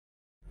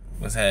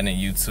What's happening,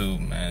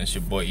 YouTube, man? It's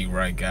your boy E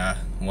Right Guy.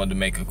 Wanted to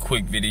make a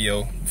quick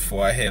video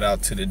before I head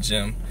out to the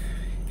gym.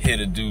 Here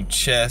to do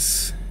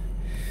chest.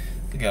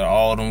 Look at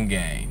all them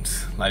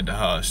games, like the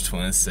Hodge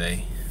twins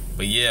say.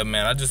 But yeah,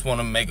 man, I just want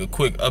to make a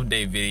quick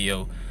update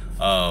video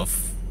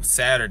of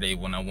Saturday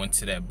when I went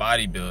to that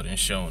bodybuilding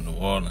show in New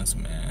Orleans,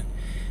 man.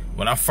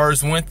 When I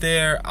first went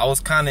there, I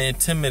was kind of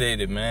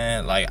intimidated,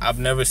 man. Like, I've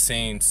never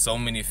seen so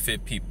many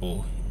fit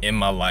people in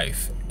my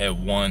life at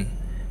one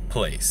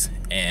place.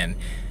 And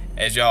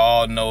as y'all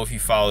all know, if you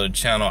follow the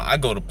channel, I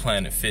go to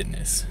Planet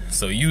Fitness.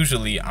 So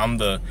usually I'm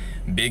the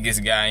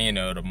biggest guy in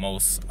there, the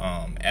most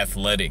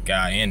athletic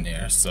guy in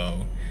there.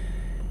 So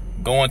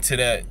going to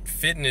that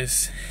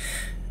fitness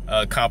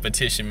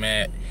competition,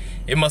 man,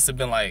 it must have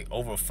been like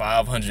over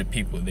 500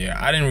 people there.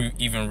 I didn't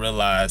even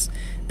realize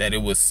that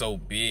it was so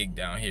big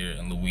down here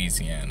in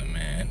Louisiana,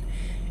 man.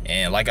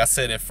 And like I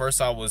said, at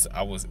first I was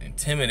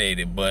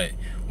intimidated, but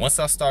once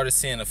I started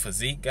seeing the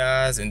physique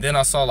guys, and then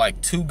I saw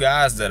like two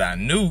guys that I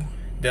knew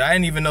that I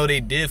didn't even know they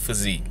did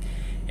physique,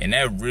 and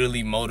that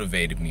really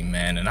motivated me,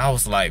 man. And I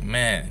was like,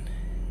 man,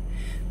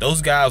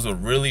 those guys were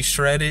really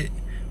shredded,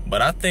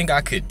 but I think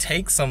I could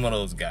take some of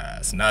those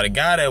guys. Now, the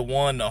guy that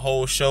won the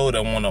whole show,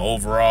 that won the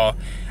overall,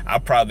 I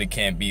probably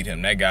can't beat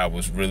him. That guy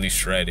was really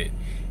shredded.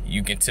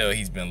 You can tell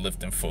he's been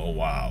lifting for a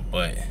while.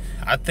 But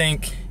I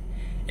think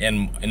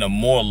in a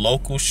more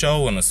local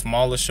show, in a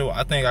smaller show,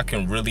 I think I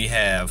can really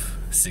have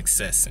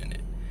success in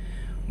it.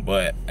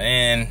 But,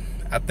 and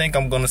I think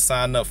I'm gonna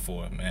sign up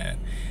for it, man.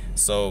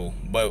 So,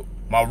 but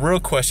my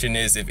real question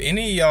is, if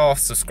any of y'all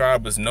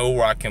subscribers know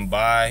where I can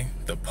buy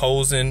the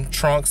posing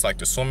trunks, like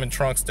the swimming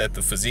trunks that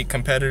the physique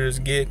competitors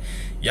get,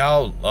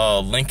 y'all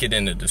link it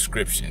in the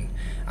description.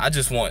 I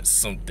just want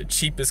the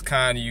cheapest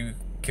kind you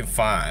can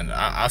find.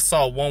 I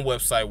saw one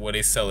website where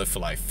they sell it for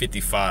like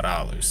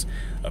 $55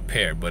 a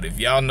pair, but if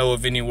y'all know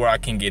of anywhere I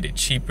can get it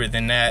cheaper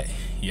than that,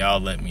 y'all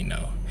let me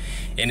know.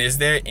 And is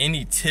there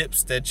any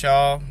tips that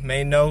y'all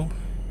may know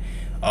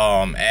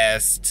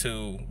as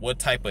to what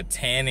type of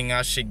tanning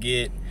I should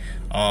get?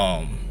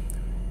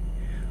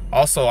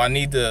 Also, I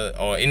need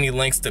any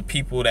links to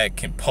people that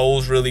can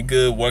pose really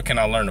good. Where can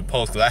I learn to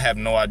pose? Because I have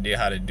no idea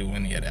how to do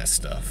any of that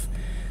stuff.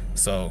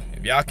 So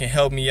if y'all can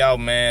help me out,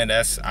 man,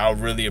 I'll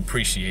really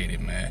appreciate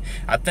it, man.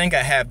 I think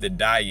I have the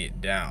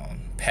diet down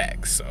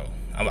packed, so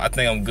I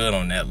think I'm good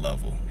on that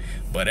level.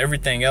 But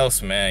everything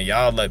else, man,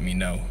 y'all let me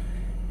know.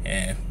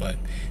 But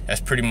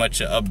that's pretty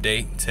much an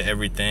update to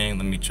everything.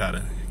 Let me try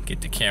to get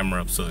the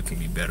camera up so it can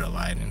be better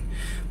lighting.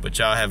 But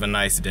y'all have a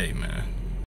nice day, man.